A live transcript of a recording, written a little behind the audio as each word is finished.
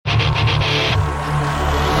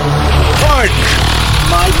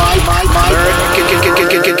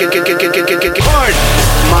Pardon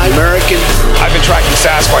my American. I've been tracking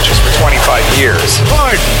Sasquatches for 25 years.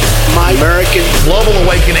 Pardon my American. Global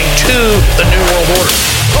awakening to the New World Order.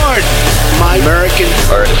 Pardon my American.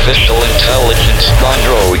 Artificial intelligence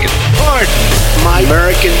android. Pardon my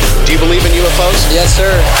American. Do you believe in UFOs? Yes,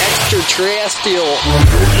 sir. Extraterrestrial.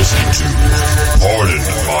 You're listening to Pardon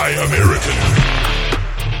My American.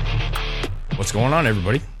 What's going on,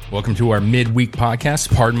 everybody? Welcome to our midweek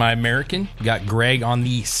podcast, Pardon My American. We got Greg on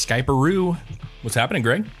the Skype-a-roo. What's happening,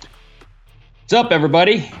 Greg? What's up,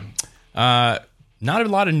 everybody? Not a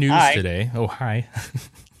lot of news today. Oh, hi.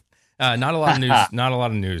 Not a lot of news. Not a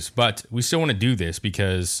lot of news, but we still want to do this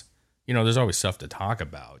because, you know, there's always stuff to talk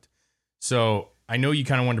about. So I know you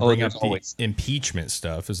kind of wanted to bring up the impeachment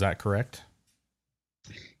stuff. Is that correct?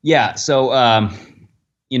 Yeah. So,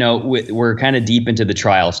 you know, we're kind of deep into the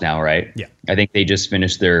trials now, right? Yeah. I think they just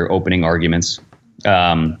finished their opening arguments.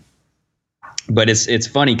 But it's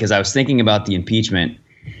funny because I was thinking about the impeachment,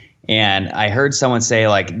 and I heard someone say,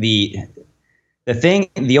 like, the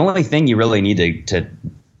only thing you really need to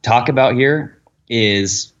talk about here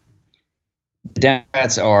is the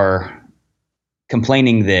Democrats are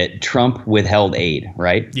complaining that Trump withheld aid,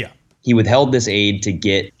 right? Yeah. He withheld this aid to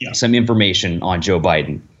get some information on Joe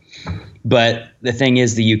Biden. But the thing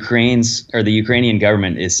is, the Ukrainian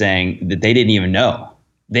government is saying that they didn't even know.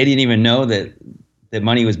 They didn't even know that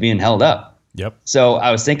money was being held up. Yep. So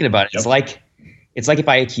I was thinking about it. It's like if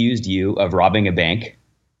I accused you of robbing a bank,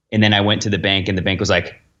 and then I went to the bank, and the bank was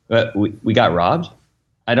like, "We got robbed?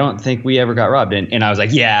 I don't think we ever got robbed." And I was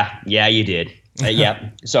like, "Yeah, you did.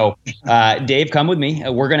 Yeah." So, Dave, come with me.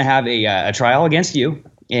 We're gonna have a trial against you,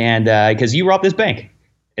 and because you robbed this bank.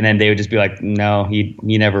 And then they would just be like, "No, he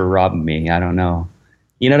never robbed me. I don't know."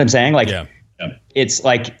 You know what I'm saying? Like, It's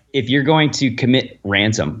like if you're going to commit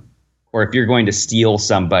ransom, or if you're going to steal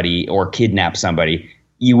somebody or kidnap somebody,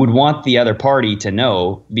 you would want the other party to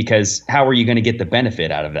know, because how are you going to get the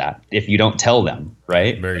benefit out of that if you don't tell them,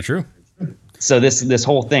 right? Very true. So this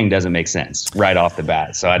whole thing doesn't make sense right off the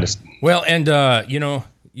bat. So I just you know,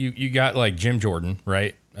 you got like Jim Jordan,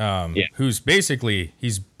 right? Who's basically,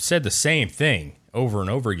 he's said the same thing over and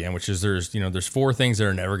over again, which is there's four things that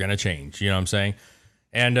are never going to change. You know what I'm saying?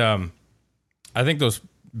 And I think those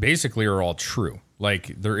basically are all true.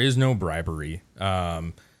 Like, there is no bribery.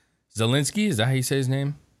 Zelensky, is that how you say his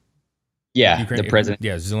name? Yeah, Ukraine, the president.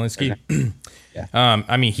 Yeah, Zelensky. Yeah.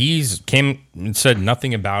 I mean, he's came and said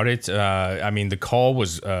nothing about it. I mean, the call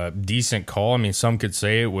was a decent call. I mean, some could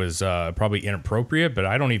say it was probably inappropriate, but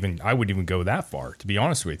I wouldn't even go that far, to be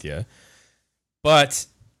honest with you. But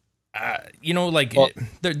you know, like,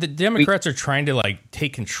 the Democrats are trying to, like,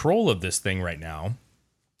 take control of this thing right now.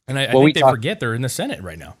 And I think they forget they're in the Senate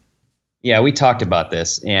right now. Yeah, we talked about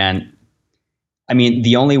this. And I mean,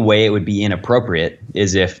 the only way it would be inappropriate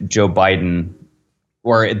is if Joe Biden,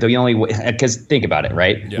 or the only way, because think about it,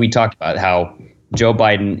 right? Yeah. We talked about how Joe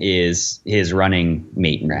Biden is his running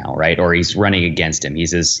mate now, right? Or he's running against him.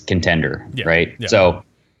 He's his contender, right? Yeah. So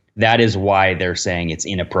that is why they're saying it's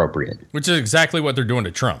inappropriate. Which is exactly what they're doing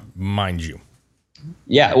to Trump, mind you.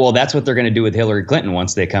 Yeah, well, that's what they're going to do with Hillary Clinton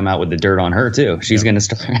once they come out with the dirt on her too. She's going to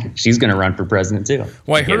start. She's going to run for president too.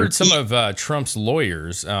 Well, I heard some of Trump's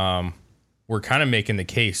lawyers were kind of making the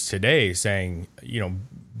case today, saying, you know,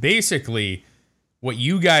 basically what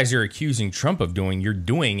you guys are accusing Trump of doing, you're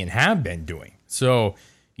doing and have been doing. So,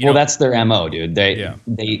 that's their MO, dude.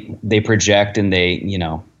 They project, and they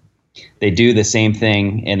do the same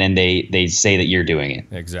thing, and then they say that you're doing it.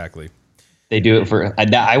 Exactly. They do it for.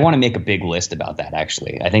 I want to make a big list about that.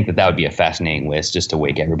 Actually, I think that would be a fascinating list just to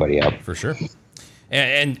wake everybody up. For sure.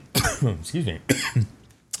 And excuse me.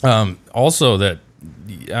 Also, that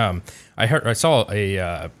I saw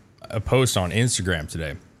a post on Instagram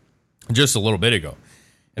today, just a little bit ago,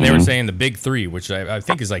 and they were saying the big three, which I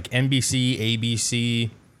think is like NBC, ABC.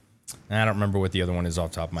 I don't remember what the other one is off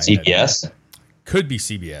the top of my head. CBS. Could be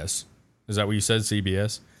CBS. Is that what you said?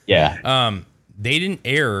 CBS. Yeah. They didn't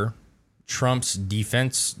air Trump's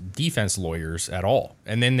defense lawyers at all,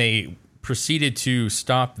 and then they proceeded to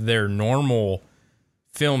stop their normal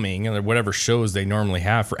filming and whatever shows they normally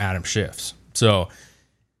have for Adam Schiff's. So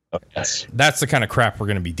that's the kind of crap we're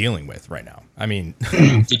going to be dealing with right now. I mean,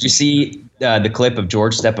 did you see the clip of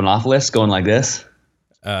George Stephanopoulos going like this?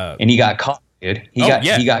 And he got caught, dude. He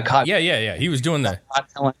got caught. Yeah. He was doing that.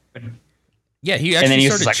 Yeah, he actually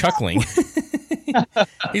started chuckling.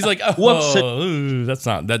 He's like, "Oh,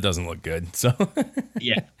 that doesn't look good." So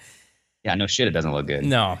yeah, no shit, it doesn't look good.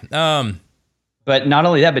 No, but not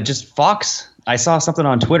only that, but just Fox. I saw something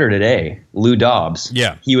on Twitter today. Lou Dobbs.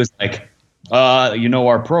 Yeah, he was like,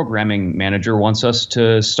 Our programming manager wants us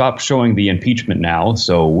to stop showing the impeachment now,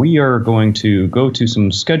 so we are going to go to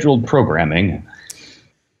some scheduled programming.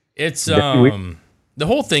 It's the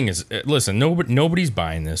whole thing is, listen, nobody's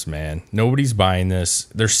buying this, man. Nobody's buying this.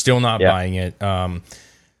 They're still not buying it. At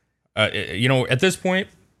this point,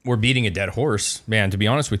 we're beating a dead horse, man, to be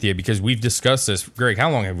honest with you, because we've discussed this. Greg, how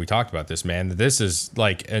long have we talked about this, man? This is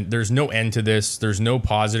like, there's no end to this. There's no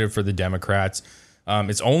positive for the Democrats.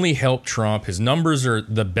 It's only helped Trump. His numbers are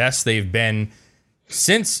the best they've been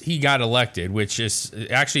since he got elected, which is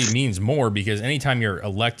actually means more because anytime you're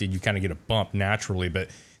elected, you kind of get a bump naturally. But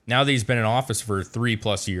now that he's been in office for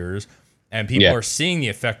 3+ years and people are seeing the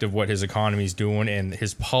effect of what his economy is doing and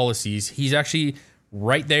his policies, he's actually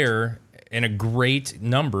right there in a great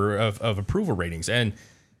number of approval ratings. And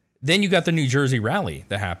then you got the New Jersey rally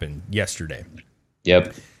that happened yesterday.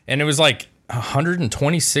 Yep. And it was like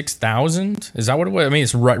 126,000. Is that what it was? I mean,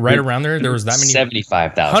 it's right around there. There was that many.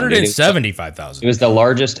 75,000. 175,000. It was the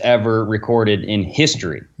largest ever recorded in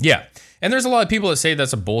history. Yeah. And there's a lot of people that say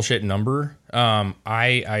that's a bullshit number.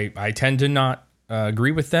 I tend to not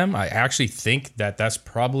agree with them. I actually think that that's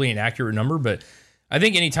probably an accurate number, but I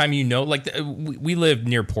think anytime like we live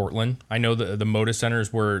near Portland. I know the Moda Center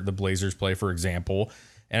is where the Blazers play, for example.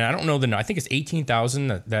 And I don't know I think it's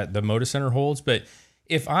 18,000 that the Moda Center holds. But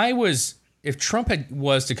if Trump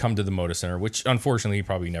was to come to the Moda Center, which unfortunately he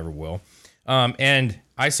probably never will, and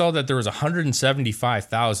I saw that there was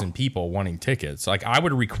 175,000 people wanting tickets, like I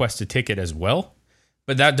would request a ticket as well.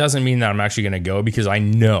 But that doesn't mean that I'm actually going to go because I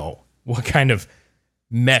know what kind of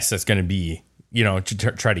mess that's going to be,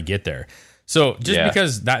 to try to get there. So just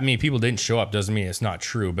because that many people didn't show up doesn't mean it's not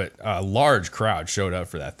true, but a large crowd showed up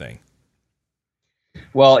for that thing.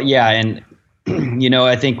 Well, yeah, and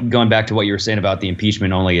I think going back to what you were saying about the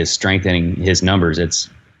impeachment only is strengthening his numbers. It's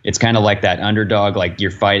kind of like that underdog, like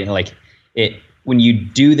you're fighting, like it when you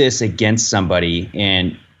do this against somebody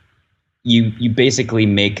and you basically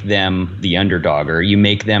make them the underdog, or you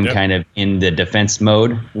make them kind of in the defense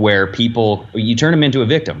mode where you turn them into a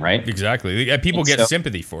victim, right? Exactly. People get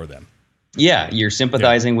sympathy for them. Yeah, you're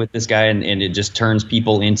sympathizing with this guy, and it just turns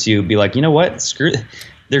people into be like, you know what? Screw it.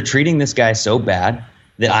 They're treating this guy so bad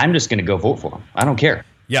that I'm just going to go vote for him. I don't care.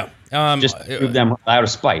 Yeah. Just prove them out of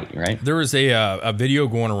spite, right? There was a video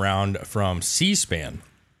going around from C-SPAN,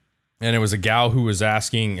 and it was a gal who was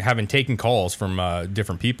having taken calls from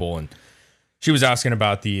different people, and she was asking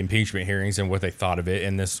about the impeachment hearings and what they thought of it.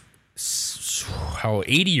 And this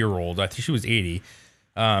 80-year-old, I think she was 80,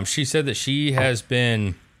 she said that she has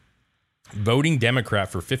been voting Democrat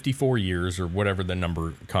for 54 years or whatever the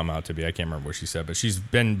number come out to be. I can't remember what she said, but she's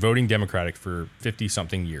been voting Democratic for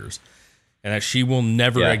 50-something years, and that she will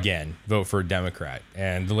never again vote for a Democrat.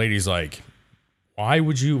 And the lady's like, why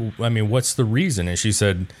would you? I mean, what's the reason? And she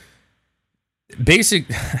said,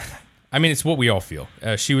 it's what we all feel.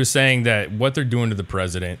 She was saying that what they're doing to the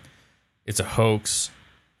president, it's a hoax.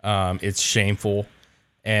 It's shameful,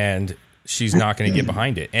 and she's not going to get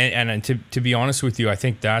behind it. And to be honest with you, I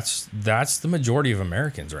think that's the majority of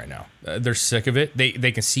Americans right now. They're sick of it.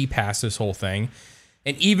 They can see past this whole thing.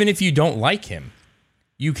 And even if you don't like him,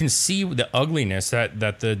 you can see the ugliness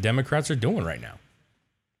that the Democrats are doing right now.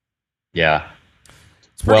 Yeah.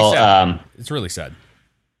 It's pretty sad. It's really sad.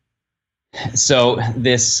 So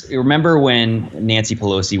remember when Nancy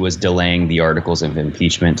Pelosi was delaying the articles of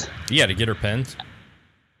impeachment? Yeah, to get her pens.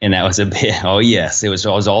 And that was a bit. Oh yes, it was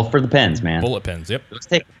all for the pens, man. Bullet pens. Yep.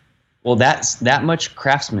 Well, that much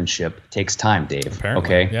craftsmanship takes time, Dave. Apparently,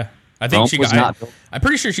 okay. Yeah. I think I'm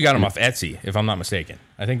pretty sure she got them off Etsy, if I'm not mistaken.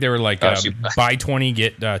 I think they were like buy 20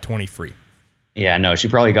 get 20 free. Yeah, no, she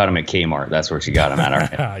probably got them at Kmart. That's where she got them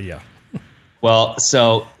at. Right? Yeah. Well,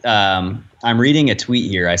 so I'm reading a tweet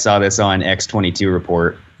here. I saw this on X22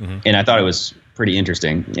 Report, and I thought it was pretty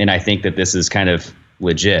interesting. And I think that this is kind of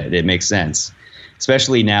legit. It makes sense,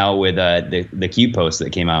 especially now with the Q post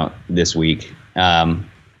that came out this week.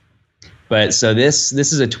 But so this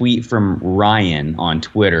is a tweet from Ryan on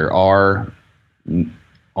Twitter,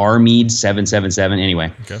 Rmead777.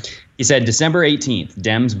 Anyway, He said, December 18th,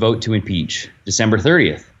 Dems vote to impeach. December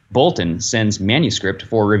 30th, Bolton sends manuscript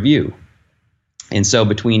for review. And so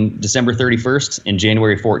between December 31st and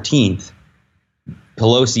January 14th,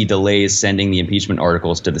 Pelosi delays sending the impeachment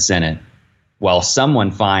articles to the Senate while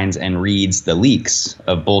someone finds and reads the leaks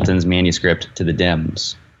of Bolton's manuscript to the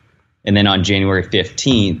Dems. And then on January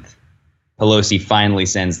 15th, Pelosi finally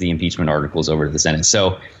sends the impeachment articles over to the Senate.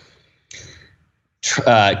 So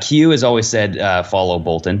Q has always said follow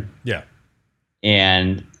Bolton. Yeah.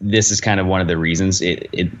 And this is kind of one of the reasons.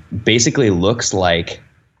 It basically looks like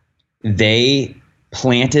they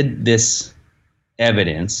planted this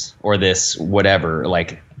evidence or this whatever,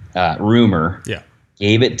 like rumor, Yeah.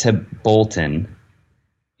 gave it to Bolton,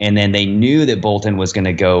 and then they knew that Bolton was going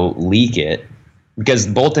to go leak it because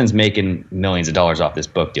Bolton's making millions of dollars off this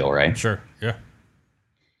book deal, right? Sure. Yeah.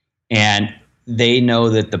 And they know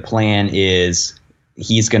that the plan is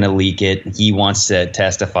he's going to leak it. He wants to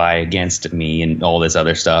testify against me and all this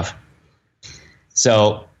other stuff.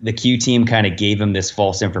 So the Q team kind of gave him this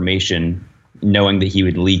false information, knowing that he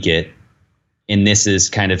would leak it. And this is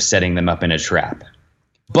kind of setting them up in a trap.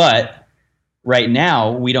 But right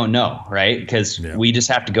now, we don't know, right? Because we just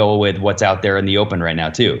have to go with what's out there in the open right now,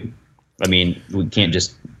 too. I mean, we can't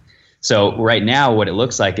just. So right now, what it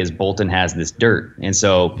looks like is Bolton has this dirt. And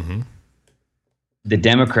so the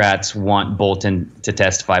Democrats want Bolton to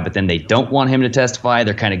testify, but then they don't want him to testify.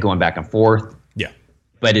 They're kind of going back and forth. Yeah.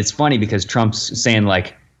 But it's funny because Trump's saying,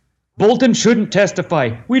 like, Bolton shouldn't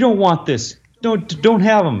testify. We don't want this. Don't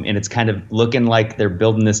have him. And it's kind of looking like they're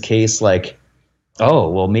building this case like, oh,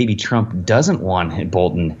 well, maybe Trump doesn't want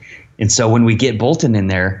Bolton. And so when we get Bolton in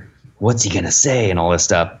there, what's he going to say and all this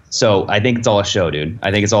stuff? So I think it's all a show, dude.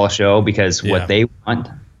 I think it's all a show because what they want,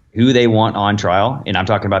 who they want on trial, and I'm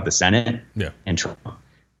talking about the Senate and Trump,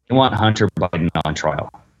 they want Hunter Biden on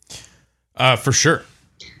trial. For sure.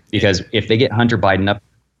 Because if they get Hunter Biden up,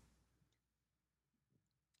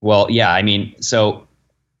 well, yeah, I mean, so,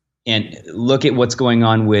 and look at what's going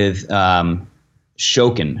on with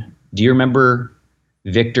Shokin. Do you remember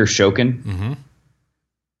Viktor Shokin? Mm-hmm.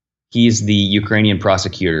 He's the Ukrainian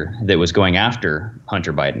prosecutor that was going after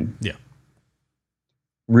Hunter Biden. Yeah.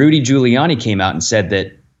 Rudy Giuliani came out and said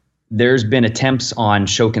that there's been attempts on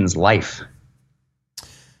Shokin's life.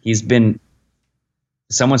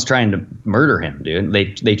 Someone's trying to murder him, dude.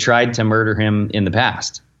 They tried to murder him in the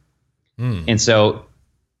past. And so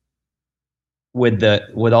with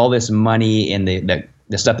all this money and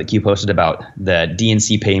the stuff that Q posted about the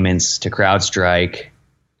DNC payments to CrowdStrike,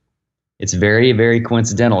 it's very, very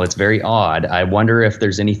coincidental. It's very odd. I wonder if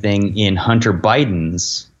there's anything in Hunter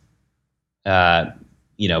Biden's,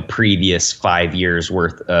 previous 5 years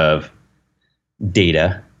worth of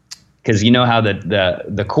data, because you know how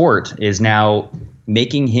the court is now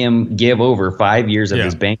making him give over 5 years of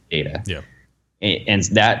his bank data. Yeah, and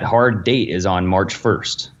that hard date is on March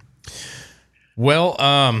 1st. Well,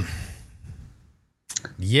 I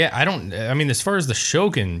mean, as far as the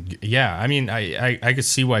Shokin, I mean, I could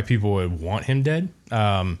see why people would want him dead.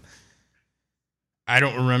 I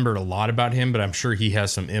don't remember a lot about him, but I'm sure he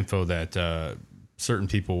has some info that certain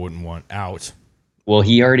people wouldn't want out. Well,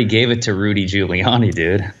 he already gave it to Rudy Giuliani,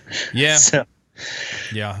 dude. Yeah.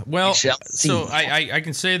 Yeah. Well, so I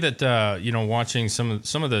can say that, watching some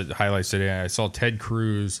of the highlights today, I saw Ted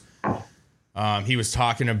Cruz. He was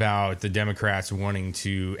talking about the Democrats wanting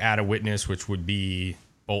to add a witness, which would be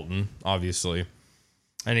Bolton, obviously.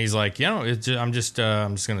 And he's like, I'm just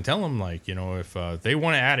going to tell them, like, if they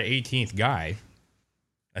want to add an 18th guy,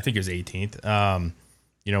 I think it was 18th,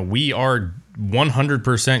 we are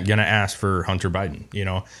 100% going to ask for Hunter Biden,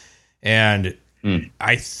 and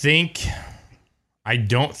I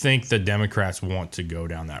don't think the Democrats want to go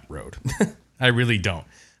down that road. I really don't.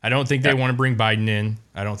 I don't think they want to bring Biden in.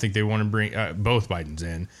 I don't think they want to bring both Bidens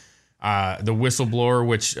in. The whistleblower,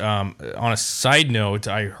 which on a side note,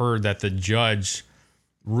 I heard that the judge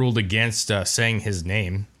ruled against saying his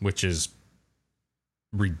name, which is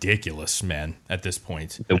ridiculous, man, at this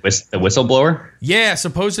point. The whistleblower? Yeah,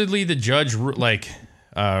 supposedly the judge, during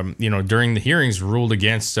the hearings ruled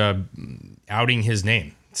against outing his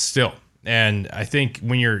name still. And I think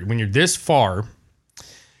when you're this far,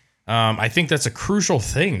 I think that's a crucial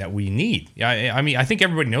thing that we need. I mean, I think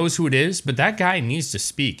everybody knows who it is, but that guy needs to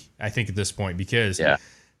speak, I think, at this point, because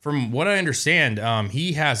from what I understand,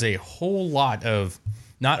 he has a whole lot of,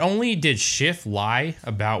 not only did Schiff lie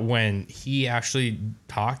about when he actually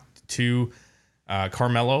talked to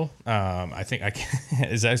Carmelo, I think,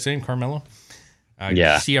 is that his name, Carmelo?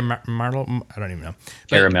 Marlo? I don't even know.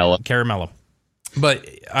 Caramello. But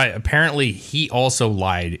apparently he also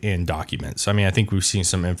lied in documents. I mean, I think we've seen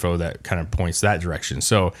some info that kind of points that direction.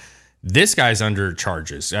 So this guy's under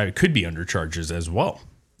charges. Could be under charges as well.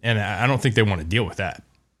 And I don't think they want to deal with that.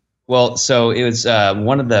 Well, so it was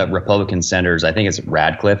one of the Republican senators, I think it's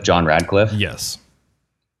John Radcliffe. Yes.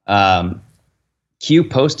 Q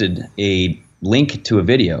posted a link to a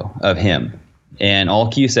video of him, and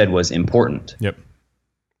all Q said was important. Yep.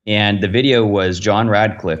 And the video was John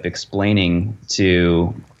Radcliffe explaining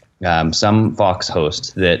to some Fox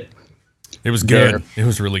host that it was good. It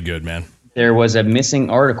was really good, man. There was a missing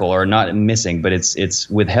article, or not missing, but it's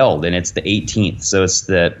withheld, and it's the 18th, so it's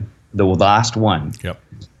the last one. Yep.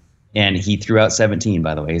 And he threw out 17,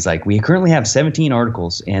 by the way. He's like, we currently have 17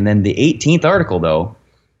 articles. And then the 18th article, though,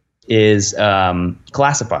 is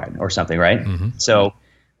classified or something, right? Mm-hmm. So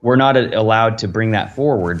we're not allowed to bring that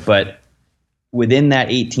forward. But within that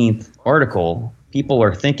 18th article, people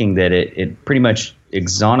are thinking that it pretty much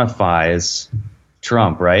exonifies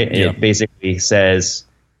Trump, right? Yeah. It basically says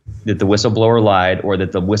that the whistleblower lied or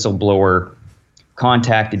that the whistleblower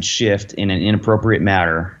contacted Schiff in an inappropriate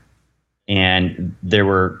manner and they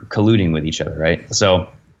were colluding with each other, right? So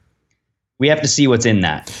we have to see what's in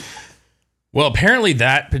that. Well, apparently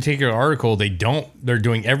that particular article, they're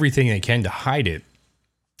doing everything they can to hide it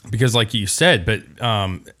because like you said, but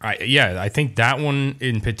I think that one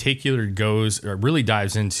in particular really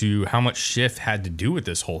dives into how much Schiff had to do with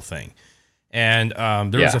this whole thing. And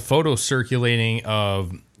there was a photo circulating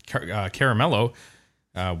of Caramello,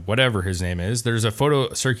 whatever his name is. There's a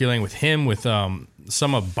photo circulating with him with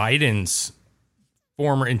some of Biden's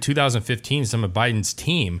in 2015, some of Biden's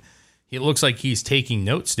team. It looks like he's taking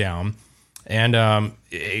notes down. And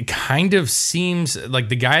it kind of seems like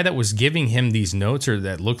the guy that was giving him these notes or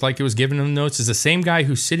that looked like it was giving him notes is the same guy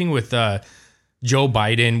who's sitting with Joe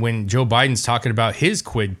Biden when Joe Biden's talking about his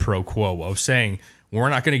quid pro quo of saying, we're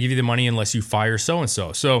not going to give you the money unless you fire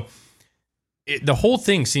so-and-so. So the whole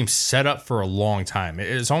thing seems set up for a long time.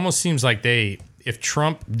 It almost seems like if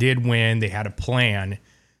Trump did win, they had a plan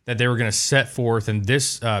that they were going to set forth. And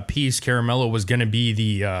this piece, Caramello, was going to be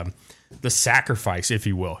the sacrifice, if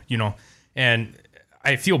you will, And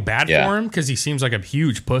I feel bad for him because he seems like a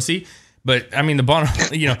huge pussy. But, I mean, the bottom,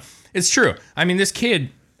 it's true. I mean, this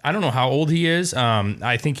kid, I don't know how old he is.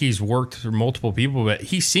 I think he's worked through multiple people, but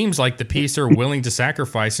he seems like the piece they're willing to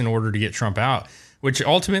sacrifice in order to get Trump out, which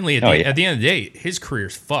ultimately, at the end of the day, his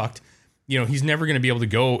career's fucked. He's never going to be able to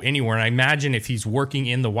go anywhere. And I imagine if he's working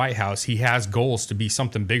in the White House, he has goals to be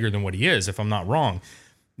something bigger than what he is, if I'm not wrong.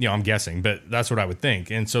 I'm guessing, but that's what I would think.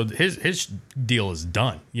 And so his deal is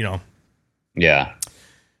done, Yeah.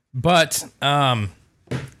 But I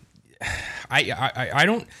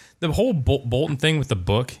don't. The whole Bolton thing with the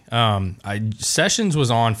book. Sessions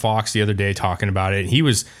was on Fox the other day talking about it. He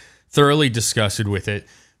was thoroughly disgusted with it.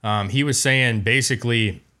 He was saying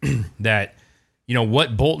basically that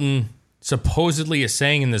what Bolton supposedly is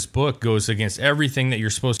saying in this book goes against everything that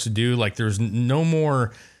you're supposed to do. Like there's no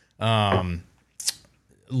more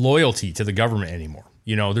loyalty to the government anymore.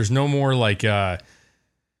 There's no more like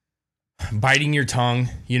biting your tongue.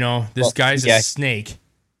 This guy's a snake.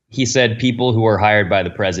 He said people who are hired by the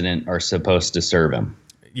president are supposed to serve him.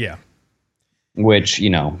 Yeah. Which,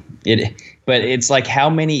 but it's like how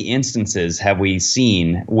many instances have we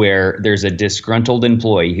seen where there's a disgruntled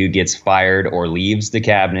employee who gets fired or leaves the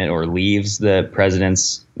cabinet or leaves the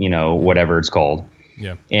president's, whatever it's called.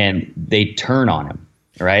 Yeah. And they turn on him,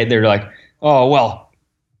 right? They're like, oh, well,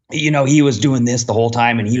 he was doing this the whole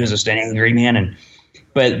time and he was just an angry man.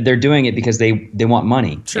 But they're doing it because they want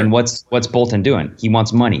money. Sure. And what's Bolton doing? He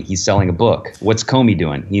wants money. He's selling a book. What's Comey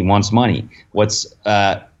doing? He wants money. What's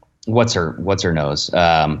her nose?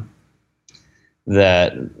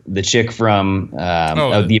 The chick from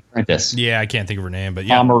The Apprentice. Yeah, I can't think of her name, but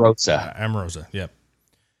yeah, Omarosa. Omarosa. Yep.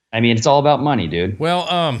 I mean, it's all about money, dude. Well,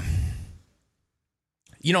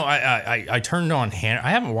 I turned on I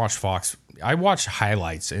haven't watched Fox. I watch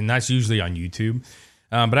highlights, and that's usually on YouTube.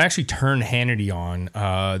 But I actually turned Hannity on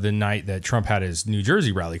the night that Trump had his New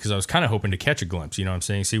Jersey rally because I was kind of hoping to catch a glimpse,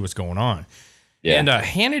 see what's going on. Yeah. And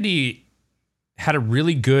Hannity had a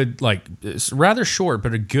really good, rather short,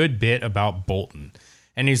 but a good bit about Bolton.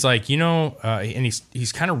 And he's like, and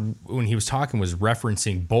he's kind of, when he was talking, was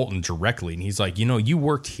referencing Bolton directly. And he's like, you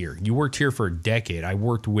worked here. You worked here for a decade. I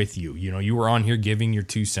worked with you. You were on here giving your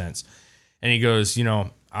 2 cents. And he goes,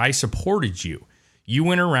 I supported you. You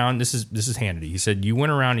went around, this is Hannity. He said, you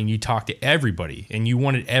went around and you talked to everybody and you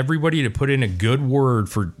wanted everybody to put in a good word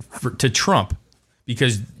to Trump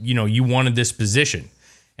because, you wanted this position.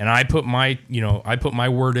 And I put my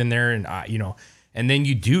word in there and and then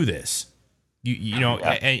you do this,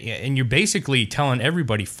 and you're basically telling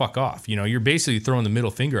everybody, fuck off. You're basically throwing the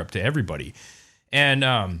middle finger up to everybody. And,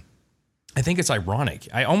 I think it's ironic.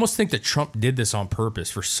 I almost think that Trump did this on purpose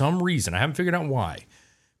for some reason. I haven't figured out why,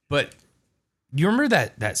 but you remember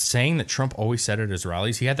that saying that Trump always said at his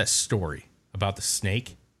rallies? He had that story about the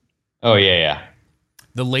snake. Oh, yeah.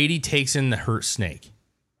 The lady takes in the hurt snake.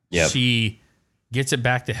 Yeah. She gets it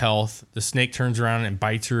back to health. The snake turns around and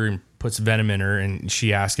bites her and puts venom in her. And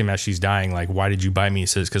she asks him as she's dying, like, why did you bite me? He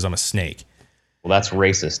says, because I'm a snake. Well, that's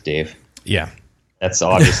racist, Dave. Yeah. That's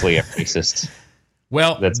obviously a racist.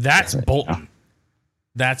 Well, that's Bolton.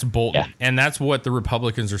 That's Bolton. Yeah. And that's what the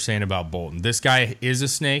Republicans are saying about Bolton. This guy is a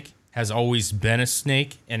snake. has always been a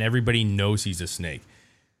snake, and everybody knows he's a snake.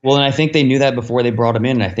 Well, and I think they knew that before they brought him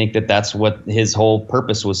in. And I think that that's what his whole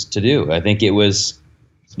purpose was to do. I think it was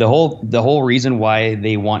the whole reason why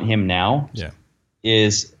they want him now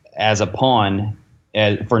is as a pawn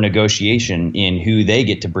for negotiation in who they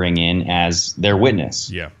get to bring in as their witness.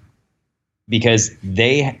 Yeah. Because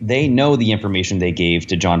they know the information they gave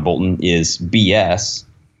to John Bolton is BS.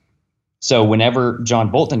 So whenever John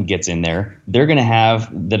Bolton gets in there, they're going to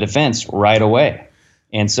have the defense right away.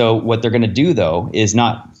 And so what they're going to do, though, is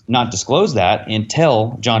not disclose that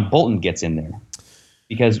until John Bolton gets in there.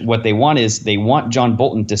 Because what they want is they want John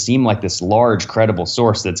Bolton to seem like this large, credible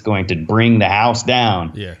source that's going to bring the house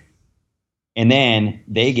down. Yeah. And then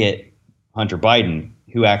they get Hunter Biden,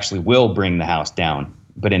 who actually will bring the house down,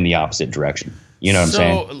 but in the opposite direction. You know what I'm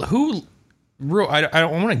saying? So I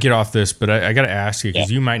don't want to get off this, but I got to ask you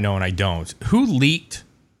because you might know and I don't. Who leaked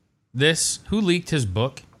this? Who leaked his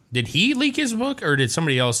book? Did he leak his book or did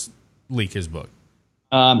somebody else leak his book?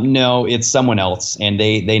 No, it's someone else, and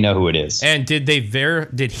they know who it is. And did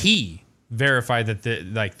he verify that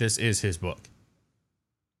this is his book?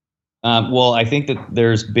 Well, I think that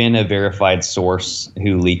there's been a verified source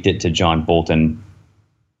who leaked it to John Bolton,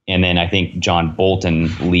 and then I think John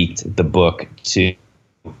Bolton leaked the book to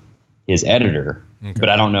his editor. Okay. But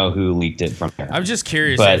I don't know who leaked it from there. I was just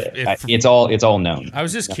curious. But it's all known. I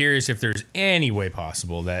was just curious if there's any way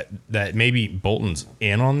possible that maybe Bolton's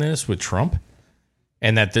in on this with Trump,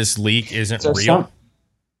 and that this leak isn't real.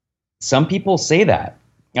 Some people say that.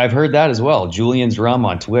 I've heard that as well. Julian's Rum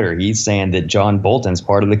on Twitter, he's saying that John Bolton's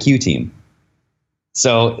part of the Q team.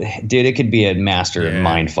 So, dude, it could be a master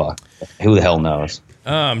mindfuck. Who the hell knows?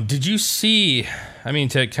 Did you see? I mean,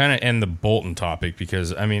 to kind of end the Bolton topic,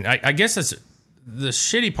 because I mean, I guess that's. The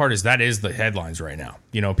shitty part is that is the headlines right now.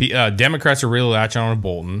 You know, Democrats are really latching on to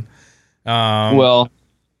Bolton. Well,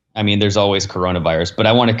 I mean, there's always coronavirus, but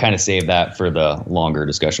I want to kind of save that for the longer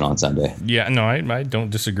discussion on Sunday. Yeah, no, I don't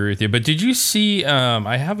disagree with you. But did you see,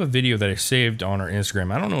 I have a video that I saved on our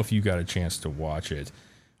Instagram. I don't know if you got a chance to watch it.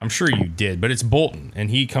 I'm sure you did, but it's Bolton. And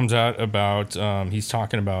he comes out about, he's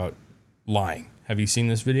talking about lying. Have you seen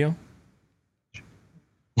this video?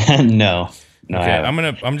 No. No,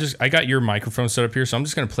 okay, I got your microphone set up here, so I'm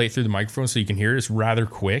just gonna play it through the microphone so you can hear it. It's rather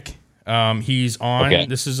quick. He's on. Okay.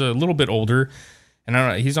 This is a little bit older, and I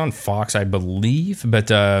don't know. He's on Fox, I believe, but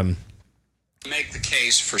make the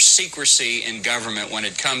case for secrecy in government when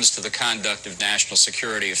it comes to the conduct of national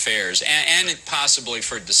security affairs, and possibly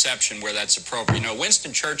for deception where that's appropriate. You know,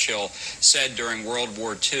 Winston Churchill said during World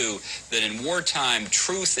War II that in wartime,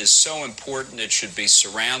 truth is so important it should be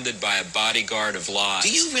surrounded by a bodyguard of lies.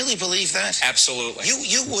 Do you really believe that? Absolutely.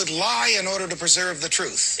 You would lie in order to preserve the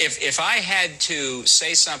truth? If I had to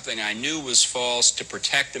say something I knew was false to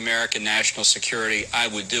protect American national security, I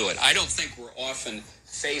would do it. I don't think we're often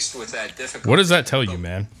faced with that difficulty. What does that tell you,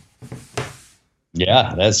 man?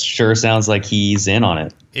 Yeah, that sure sounds like he's in on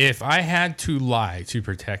it. If I had to lie to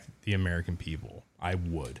protect the American people, I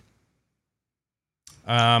would.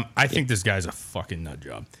 I think this guy's a fucking nut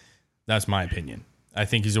job. That's my opinion. I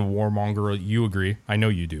think he's a warmonger. You agree? I know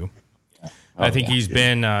you do. I think he's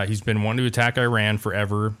been wanting to attack Iran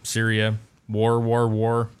forever. Syria,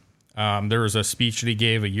 war. There was a speech that he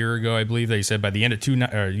gave a year ago, I believe, that he said by the end of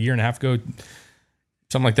a year and a half ago,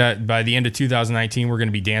 something like that. By the end of 2019, we're going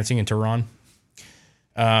to be dancing in Tehran.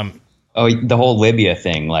 The whole Libya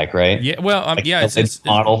thing, like, right? Yeah. Well, yeah, it's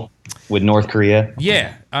model with North Korea.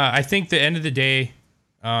 Yeah, I think the end of the day,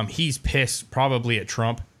 he's pissed probably at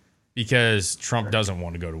Trump because Trump doesn't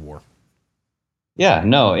want to go to war. Yeah,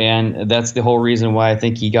 no, and that's the whole reason why I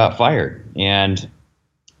think he got fired. And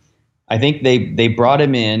I think they brought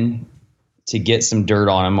him in to get some dirt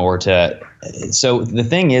on him, or to. So the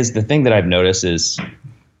thing that I've noticed is.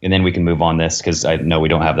 And then we can move on this because I know we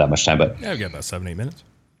don't have that much time. But yeah, we've got about 7-8 minutes.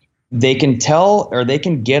 They can tell, or they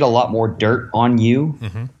can get a lot more dirt on you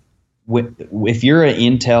if you're an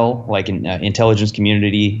intel, like an intelligence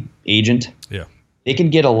community agent. Yeah, they can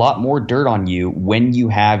get a lot more dirt on you when you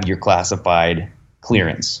have your classified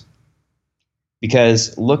clearance.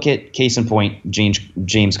 Because look at case in point, James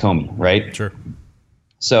Comey, right? Sure.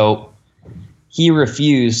 So he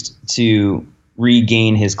refused to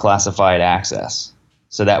regain his classified access.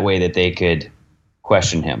 So that way that they could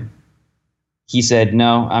question him. He said,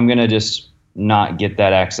 no, I'm going to just not get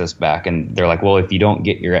that access back. And they're like, well, if you don't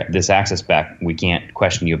get this access back, we can't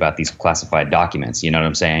question you about these classified documents. You know what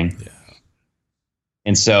I'm saying? Yeah.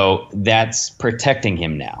 And so that's protecting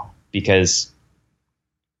him now because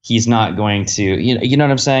he's not going to, you know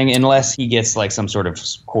what I'm saying? Unless he gets like some sort of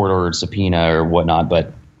court ordered subpoena or whatnot.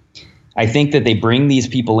 But I think that they bring these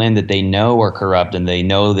people in that they know are corrupt and they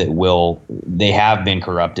know that they have been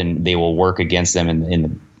corrupt and they will work against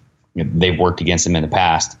them they've worked against them in the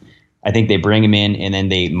past. I think they bring them in and then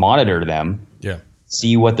they monitor them,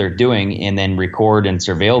 see what they're doing, and then record and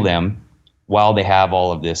surveil them while they have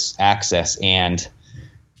all of this access. And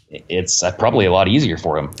it's probably a lot easier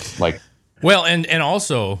for them. And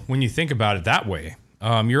also when you think about it that way,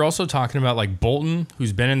 you're also talking about like Bolton,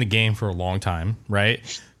 who's been in the game for a long time, right?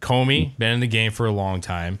 Comey, been in the game for a long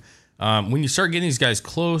time. When you start getting these guys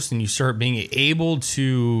close and you start being able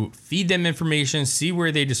to feed them information, see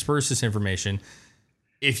where they disperse this information,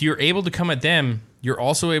 if you're able to come at them, you're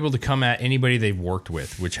also able to come at anybody they've worked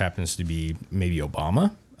with, which happens to be maybe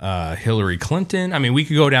Obama, Hillary Clinton. I mean, we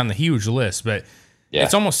could go down the huge list, but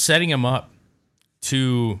it's almost setting them up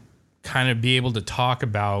to kind of be able to talk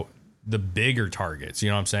about the bigger targets, you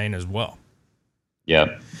know what I'm saying, as well.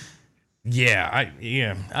 Yeah.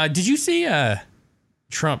 Did you see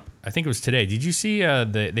Trump? I think it was today. Did you see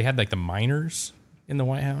they had like the miners in the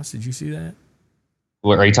White House? Did you see that?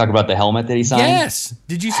 What, are you talking about the helmet that he signed? Yes.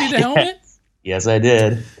 Did you see the helmet? Yes, I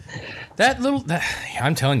did.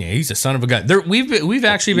 I'm telling you, he's a son of a gun. We've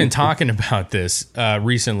actually been talking about this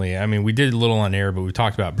recently. I mean, we did a little on air, but we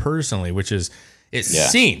talked about it personally, which is it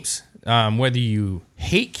seems whether you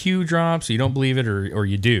hate Q drops, you don't believe it, or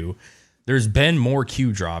you do, there's been more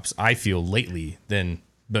Q drops, I feel, lately than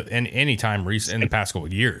any time recent in the past couple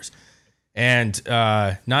of years. And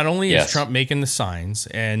not only is Trump making the signs,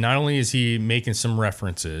 and not only is he making some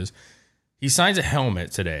references, he signs a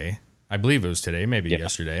helmet today. I believe it was today, maybe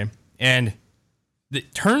yesterday. And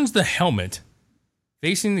it turns the helmet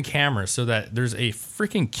facing the camera so that there's a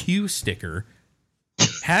freaking Q sticker.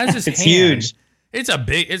 Has his it's hand. Huge. It's a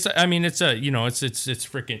big, it's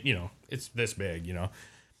freaking, it's this big,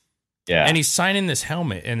 Yeah. And he's signing this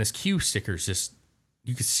helmet, and this Q sticker's just,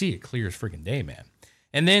 you can see it clear as freaking day, man.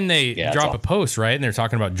 And then they drop a post, right? And they're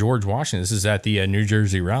talking about George Washington. This is at the New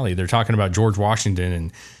Jersey rally. They're talking about George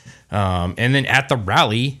Washington. And then at the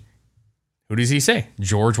rally, who does he say?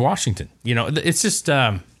 George Washington. It's just...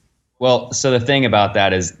 Well, so the thing about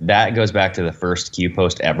that is that goes back to the first Q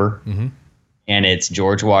post ever. Mm-hmm. And it's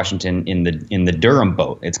George Washington in the Durham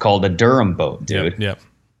boat. It's called a Durham boat, dude. Yep.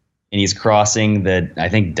 And he's crossing I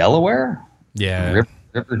think, Delaware? Yeah.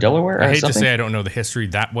 River Delaware? I hate to say I don't know the history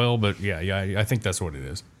that well, but I think that's what it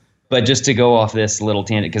is. But just to go off this little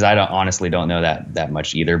tangent, because I honestly don't know that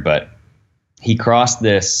much either, but he crossed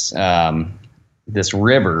this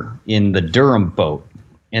river in the Durham boat.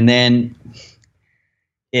 And then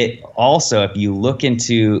it also, if you look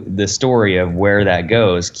into the story of where that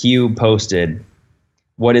goes, Q posted,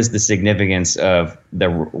 what is the significance of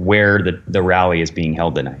where the rally is being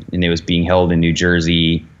held tonight? And it was being held in New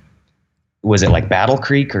Jersey. Was it like Battle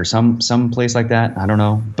Creek or some place like that? I don't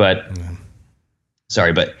know. But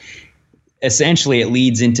sorry, but essentially it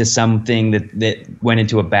leads into something that went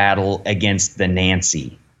into a battle against the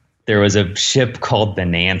Nancy. There was a ship called the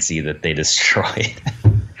Nancy that they destroyed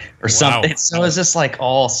or something. So it's just like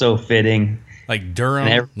all so fitting. Like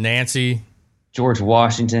Durham, Nancy, George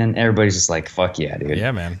Washington. Everybody's just like, fuck yeah, dude.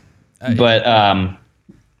 Yeah, man. But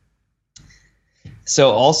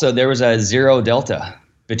so also there was a zero delta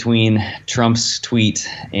between Trump's tweet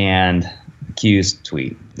and Q's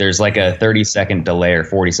tweet. There's like a 30-second delay or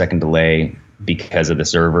 40-second delay because of the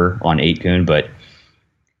server on 8kun, but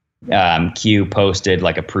Q posted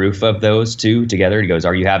like a proof of those two together. He goes,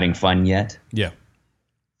 "Are you having fun yet?" Yeah.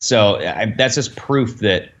 So that's just proof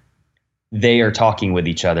that they are talking with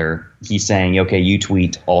each other. He's saying, "Okay, you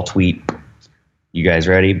tweet, I'll tweet. You guys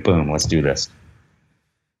ready? Boom, let's do this."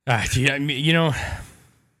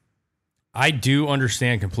 I do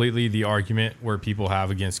understand completely the argument where people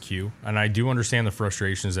have against Q, and I do understand the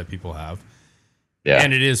frustrations that people have. Yeah.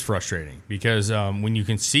 And it is frustrating because when you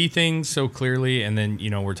can see things so clearly, and then,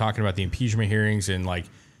 we're talking about the impeachment hearings and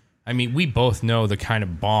we both know the kind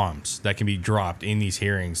of bombs that can be dropped in these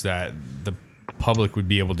hearings that the public would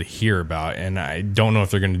be able to hear about. And I don't know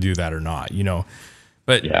if they're going to do that or not,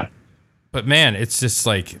 but man, it's just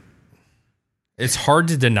like, it's hard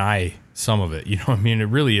to deny some of it. It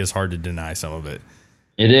really is hard to deny some of it.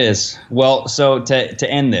 It is. Well, so to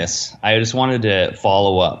end this, I just wanted to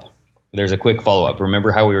follow up. There's a quick follow up.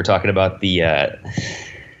 Remember how we were talking about the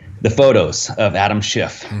photos of Adam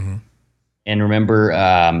Schiff? Mm-hmm. And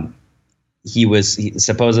remember, he was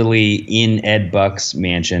supposedly in Ed Buck's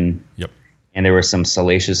mansion. Yep. And there were some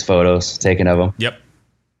salacious photos taken of him. Yep.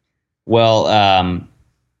 Well,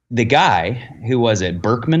 the guy, who was it?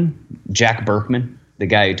 Jack Berkman, the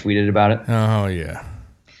guy who tweeted about it. Oh, yeah.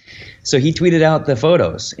 So he tweeted out the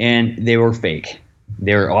photos, and they were fake.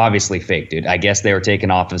 They were obviously fake, dude. I guess they were taken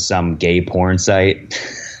off of some gay porn site.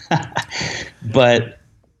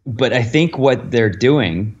 But I think what they're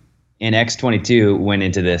doing, and X22 went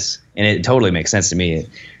into this, and it totally makes sense to me.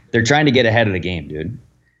 They're trying to get ahead of the game, dude.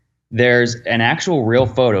 There's an actual real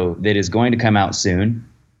photo that is going to come out soon,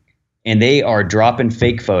 and they are dropping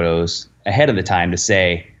fake photos ahead of the time to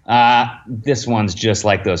say, this one's just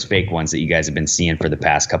like those fake ones that you guys have been seeing for the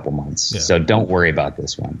past couple months. Yeah. So don't worry about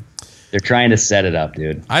this one. They're trying to set it up,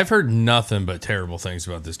 dude. I've heard nothing but terrible things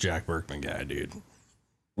about this Jack Berkman guy, dude.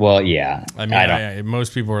 Well, yeah. I mean,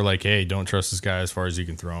 most people are like, hey, don't trust this guy as far as you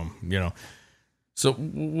can throw him, you know. So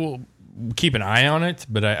we'll keep an eye on it,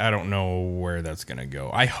 but I don't know where that's going to go.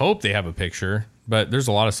 I hope they have a picture, but there's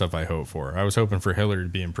a lot of stuff I hope for. I was hoping for Hillary to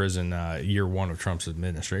be in prison year one of Trump's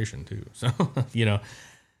administration, too. So, you know.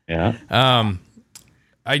 Yeah.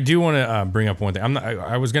 I do want to bring up one thing.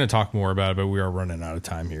 I was going to talk more about it, but we are running out of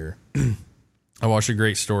time here. I watched a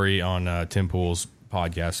great story on Tim Pool's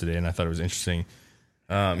podcast today, and I thought it was interesting.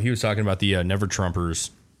 He was talking about the Never Trumpers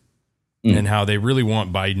and how they really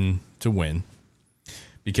want Biden to win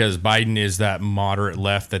because Biden is that moderate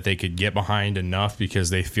left that they could get behind enough because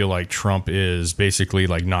they feel like Trump is basically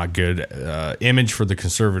like not good image for the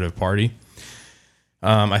conservative party.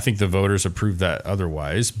 I think the voters have proved that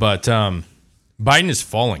otherwise, but Biden is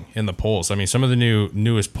falling in the polls. I mean, some of the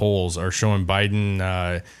newest polls are showing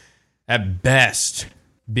Biden at best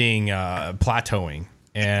being plateauing.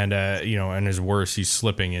 And, and his worst, he's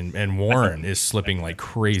slipping, and Warren is slipping like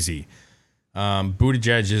crazy.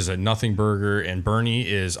 Buttigieg is a nothing burger, and Bernie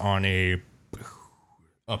is on a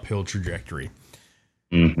uphill trajectory.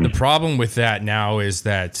 Mm-hmm. The problem with that now is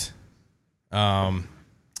that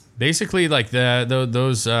basically like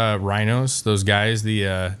those rhinos, those guys,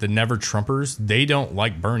 the Never Trumpers, they don't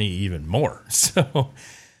like Bernie even more. So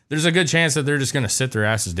there's a good chance that they're just going to sit their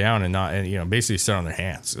asses down and basically sit on their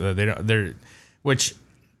hands. Which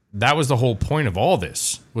that was the whole point of all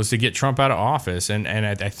this, was to get Trump out of office, and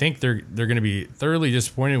I think they're going to be thoroughly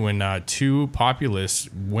disappointed when two populists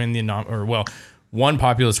win one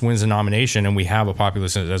populist wins the nomination, and we have a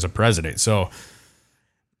populist as a president. So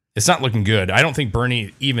it's not looking good. I don't think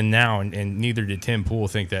Bernie, even now, and neither did Tim Pool,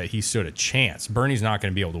 think that he stood a chance. Bernie's not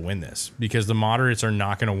going to be able to win this because the moderates are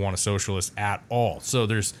not going to want a socialist at all. So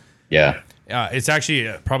it's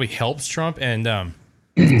actually probably helps Trump and.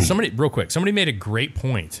 Somebody made a great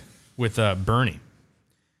point with Bernie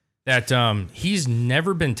that he's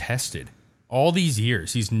never been tested. All these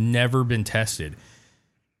years, he's never been tested.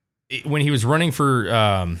 When he was running for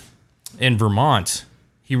in Vermont,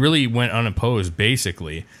 he really went unopposed,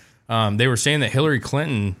 basically. They were saying that Hillary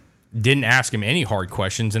Clinton didn't ask him any hard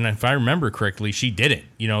questions, and if I remember correctly, she didn't.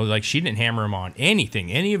 She didn't hammer him on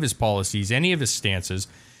anything, any of his policies, any of his stances.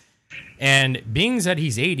 And being that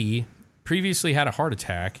he's 80... previously had a heart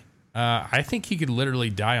attack. I think he could literally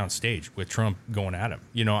die on stage with Trump going at him.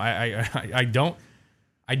 I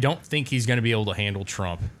don't think he's going to be able to handle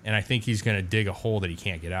Trump, and I think he's going to dig a hole that he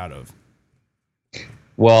can't get out of.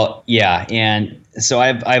 Well, yeah, and so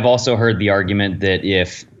I've also heard the argument that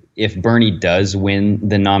if Bernie does win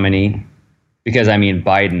the nominee, because I mean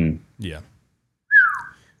Biden,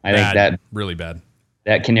 I think that really bad.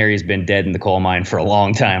 That canary's been dead in the coal mine for a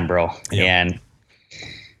long time, bro, and.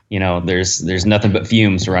 There's nothing but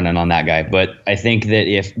fumes running on that guy. But I think that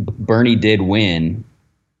if Bernie did win,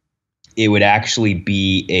 it would actually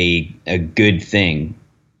be a good thing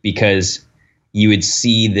because you would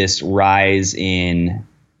see this rise in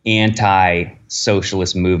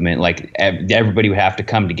anti-socialist movement. Like everybody would have to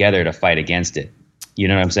come together to fight against it. You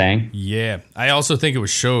know what I'm saying? Yeah. I also think it would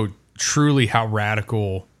show truly how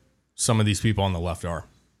radical some of these people on the left are.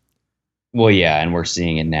 Well, yeah, and we're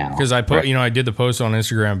seeing it now. Because I did the post on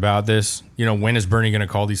Instagram about this. When is Bernie going to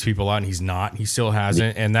call these people out? And he's not. He still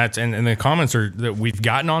hasn't. And and the comments that we've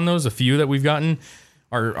gotten on those, a few that we've gotten,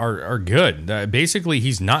 are good. Basically,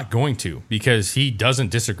 he's not going to because he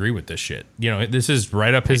doesn't disagree with this shit. This is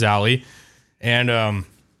right up his alley. And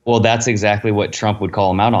well, that's exactly what Trump would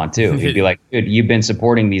call him out on too. He'd be like, "Dude, you've been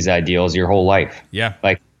supporting these ideals your whole life." Yeah.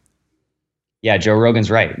 Yeah, Joe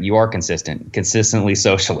Rogan's right. You are consistently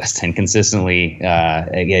socialist, and consistently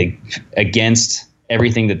against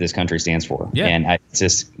everything that this country stands for. Yeah. And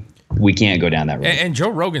we can't go down that road. And Joe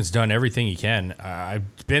Rogan's done everything he can. I've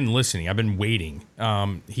been listening. I've been waiting.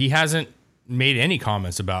 He hasn't made any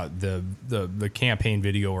comments about the campaign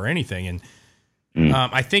video or anything. And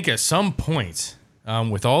I think at some point,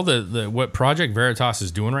 with all the what Project Veritas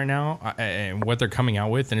is doing right now and what they're coming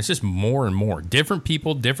out with, and it's just more and more different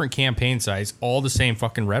people, different campaign sites, all the same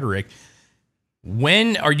fucking rhetoric.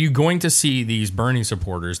 When are you going to see these Bernie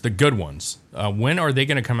supporters, the good ones? When are they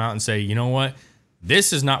going to come out and say, you know what,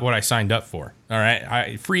 This is not what I signed up for. All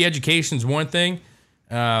right. Free education is one thing.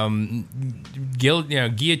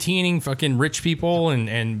 Guillotining fucking rich people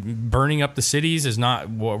and burning up the cities is not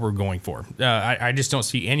what we're going for. I just don't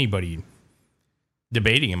see anybody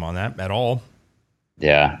debating him on that at all.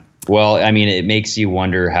 Yeah. Well, I mean, it makes you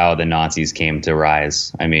wonder how the Nazis came to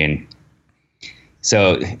rise. I mean,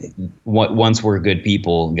 so once we're good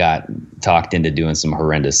people got talked into doing some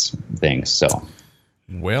horrendous things. So,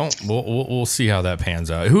 well, we'll see how that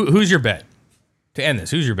pans out. Who's your bet to end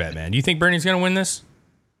this? Who's your bet, man? Do you think Bernie's going to win this?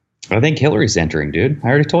 I think Hillary's entering, dude. I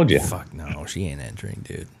already told you. Fuck no, she ain't entering,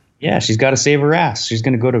 dude. Yeah, she's got to save her ass. She's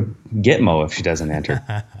going to go to Gitmo if she doesn't enter.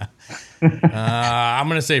 I'm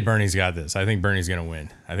going to say Bernie's got this. I think Bernie's going to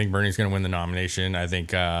win. I think Bernie's going to win the nomination. I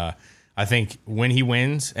think when he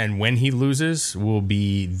wins and when he loses will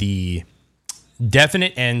be the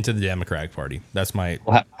definite end to the Democratic Party. That's my...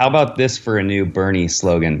 Well, how about this for a new Bernie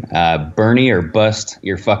slogan? Bernie or bust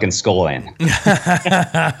your fucking skull in.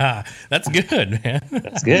 That's good, man.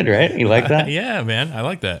 That's good, right? You like that? Yeah, man. I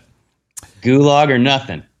like that. Gulag or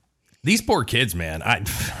nothing. These poor kids, man. I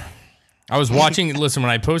was watching... Listen,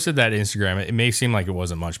 when I posted that Instagram, it may seem like it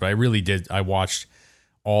wasn't much, but I really did. I watched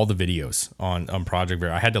all the videos on Project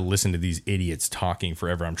Bear. I had to listen to these idiots talking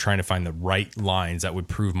forever. I'm trying to find the right lines that would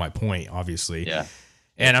prove my point, obviously. Yeah.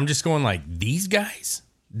 And I'm just going like, these guys,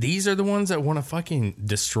 these are the ones that want to fucking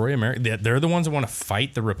destroy America. They're the ones that want to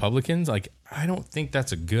fight the Republicans. Like, I don't think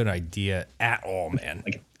that's a good idea at all, man.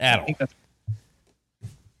 At all.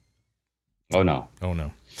 Oh, no. Oh,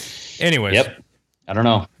 no. Anyways. Yep. I don't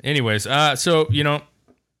know. Anyways, so,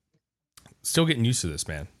 still getting used to this,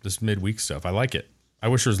 man. This midweek stuff. I like it. I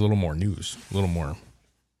wish there was a little more news, a little more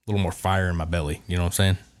fire in my belly. You know what I'm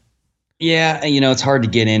saying? Yeah, it's hard to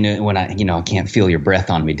get into when I can't feel your breath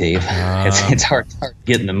on me, Dave. It's hard to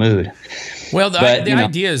get in the mood. Well, the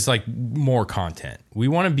idea is like more content. We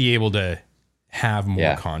want to be able to have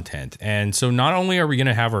more content. And so not only are we going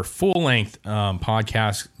to have our full-length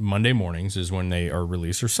podcast Monday mornings is when they are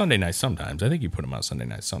released, or Sunday nights sometimes. I think you put them out Sunday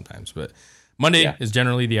nights sometimes, but Monday is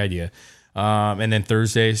generally the idea. And then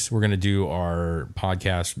Thursdays, we're going to do our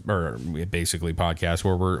podcast, or basically podcast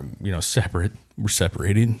where we're, separate. We're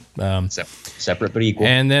separated. Separate but equal.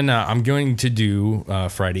 And then I'm going to do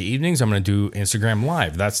Friday evenings. I'm going to do Instagram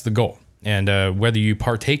Live. That's the goal. And whether you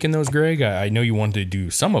partake in those, Greg, I know you want to do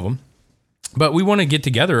some of them. But we want to get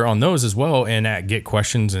together on those as well and get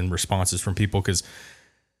questions and responses from people because,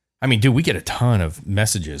 I mean, dude, we get a ton of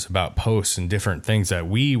messages about posts and different things that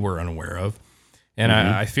we were unaware of. And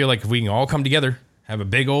I feel like if we can all come together, have a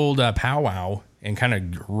big old powwow and kind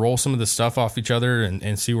of roll some of the stuff off each other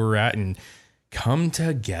and see where we're at and come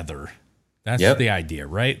together. That's the idea,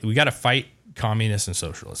 right? We got to fight communists and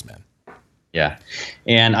socialists, man. Yeah.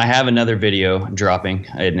 And I have another video dropping.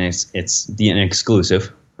 And it's an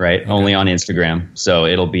exclusive, right? Okay. Only on Instagram. So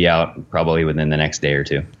it'll be out probably within the next day or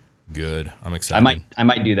two. Good. I'm excited. I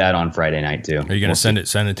might do that on Friday night too. Are you going to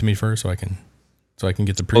send it to me first so I can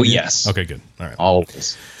get the preview? Oh, yes. Okay, good. All right.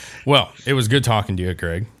 Always. Well, it was good talking to you,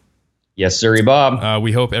 Greg. Yes, sir, Bob.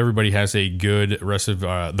 We hope everybody has a good rest of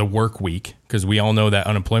the work week because we all know that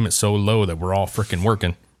unemployment's so low that we're all freaking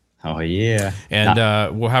working. Oh, yeah.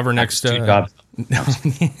 And we'll have our next...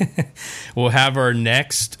 we'll have our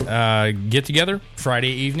next get-together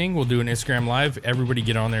Friday evening. We'll do an Instagram Live. Everybody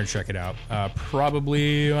get on there and check it out.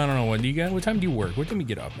 Probably, I don't know, what time do you work? What time do you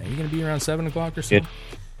get up, man? You going to be around 7 o'clock or so?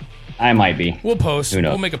 I might be. We'll post.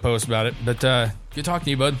 We'll make a post about it. But good talking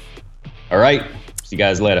to you, bud. All right. See you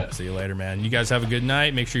guys later. See you later, man. You guys have a good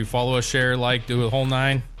night. Make sure you follow us, share, like, do the whole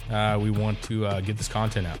nine. We want to get this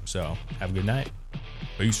content out. So have a good night.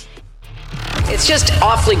 Peace. It's just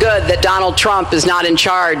awfully good that Donald Trump is not in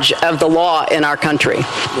charge of the law in our country.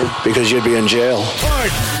 Because you'd be in jail.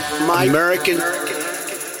 Pardon my American...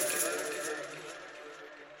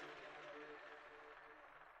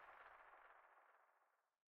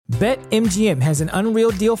 BetMGM has an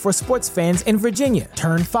unreal deal for sports fans in Virginia.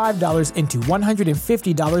 Turn $5 into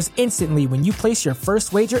 $150 instantly when you place your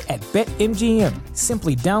first wager at BetMGM.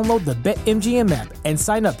 Simply download the BetMGM app and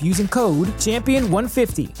sign up using code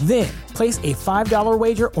Champion150. Then, place a $5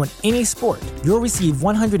 wager on any sport. You'll receive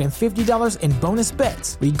 $150 in bonus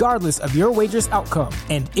bets, regardless of your wager's outcome.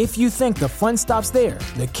 And if you think the fun stops there,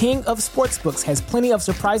 the king of sportsbooks has plenty of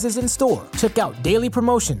surprises in store. Check out daily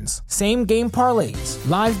promotions, same-game parlays,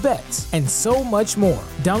 live bets, and so much more.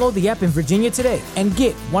 Download the app in Virginia today and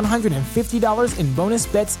get $150 in bonus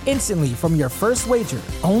bets instantly from your first wager.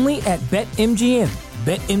 Only at BetMGM.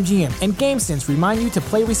 BetMGM and GameSense remind you to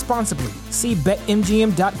play responsibly. See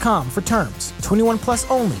BetMGM.com for terms. 21 plus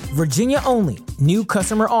only. Virginia only. New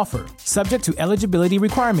customer offer. Subject to eligibility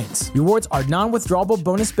requirements. Rewards are non-withdrawable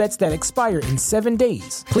bonus bets that expire in 7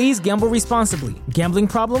 days. Please gamble responsibly. Gambling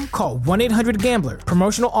problem? Call 1-800-GAMBLER.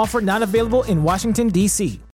 Promotional offer not available in Washington, D.C.